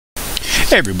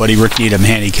Hey everybody, Rick Needham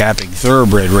handicapping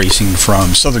thoroughbred racing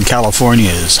from Southern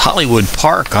California's Hollywood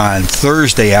Park on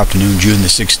Thursday afternoon, June the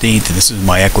 16th, and this is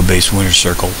my Equibase Winter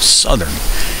Circle Southern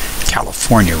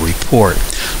California report.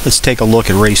 Let's take a look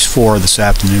at race 4 this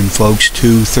afternoon, folks.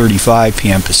 2:35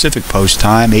 p.m. Pacific Post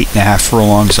time, 8.5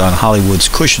 furlongs on Hollywood's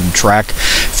Cushion track.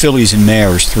 Fillies and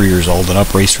mares 3 years old and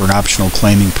up, race for an optional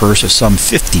claiming purse of some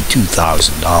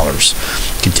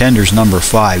 $52,000. Contenders: number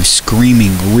 5,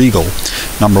 Screaming Regal,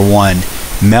 number 1,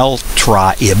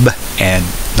 Meltraib, and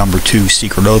number 2,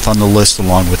 Secret Oath on the list,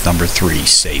 along with number 3,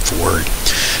 Safe Word.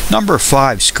 Number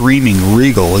 5, Screaming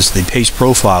Regal, is the pace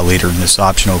profile leader in this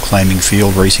optional claiming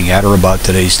field, racing at or about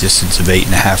today's distance of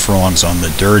 8.5 furlongs on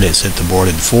the dirt. Has hit the board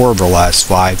in 4 of her last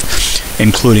 5,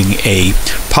 including a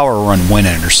power run win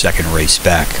in her second race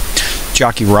back.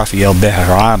 Jockey Rafael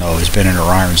Bejarano has been in her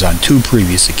irons on 2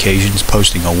 previous occasions,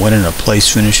 posting a win and a place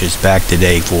finish. Is back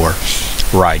today for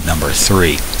ride number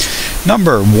 3.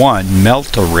 Number 1,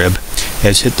 Meltarib,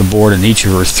 has hit the board in each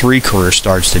of her 3 career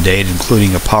starts to date,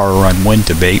 including a power run win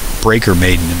to Breaker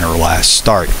Maiden in her last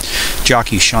start.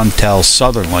 Jockey Chantel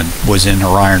Sutherland was in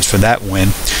her irons for that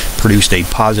win, produced a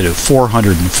positive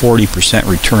 440%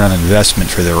 return on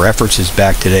investment for their efforts. Is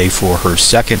back today for her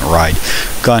second ride,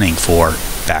 gunning for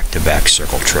back-to-back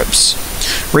circle trips.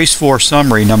 Race 4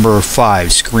 summary: number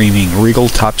 5, Screaming Regal,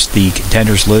 tops the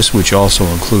contenders list, which also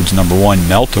includes number 1,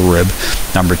 Meltarib,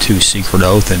 number 2, Secret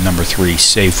Oath, and number 3,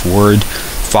 Safe Word.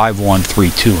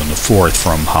 5-1-3-2 in the 4th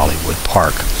from Hollywood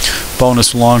Park.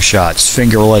 Bonus long shots: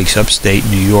 Finger Lakes, upstate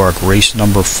New York, race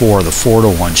number 4, the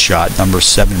 4-to-1 shot. Number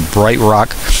 7, Bright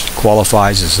Rock,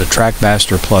 qualifies as the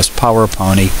Trackmaster Plus Power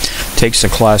Pony, takes a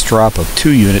class drop of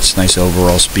 2 units. Nice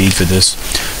overall speed for this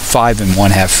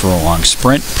 5.5 furlong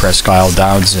sprint. Presque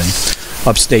Downs in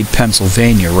upstate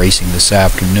Pennsylvania, racing this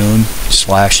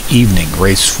afternoon/evening.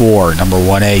 Race 4, number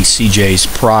 1A, CJ's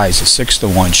Prize, a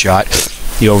 6-to-1 shot.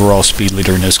 The overall speed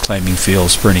leader in this claiming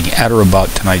field, sprinting at or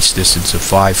about tonight's distance of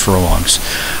 5 furlongs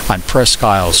on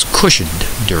Presque's cushioned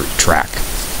dirt track.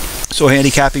 So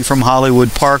handicapping from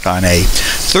Hollywood Park on a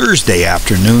Thursday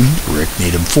afternoon, Rick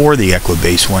Needham for the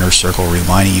Equibase Winter Circle,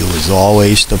 reminding you as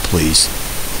always to please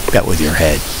bet with your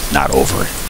head, not over it.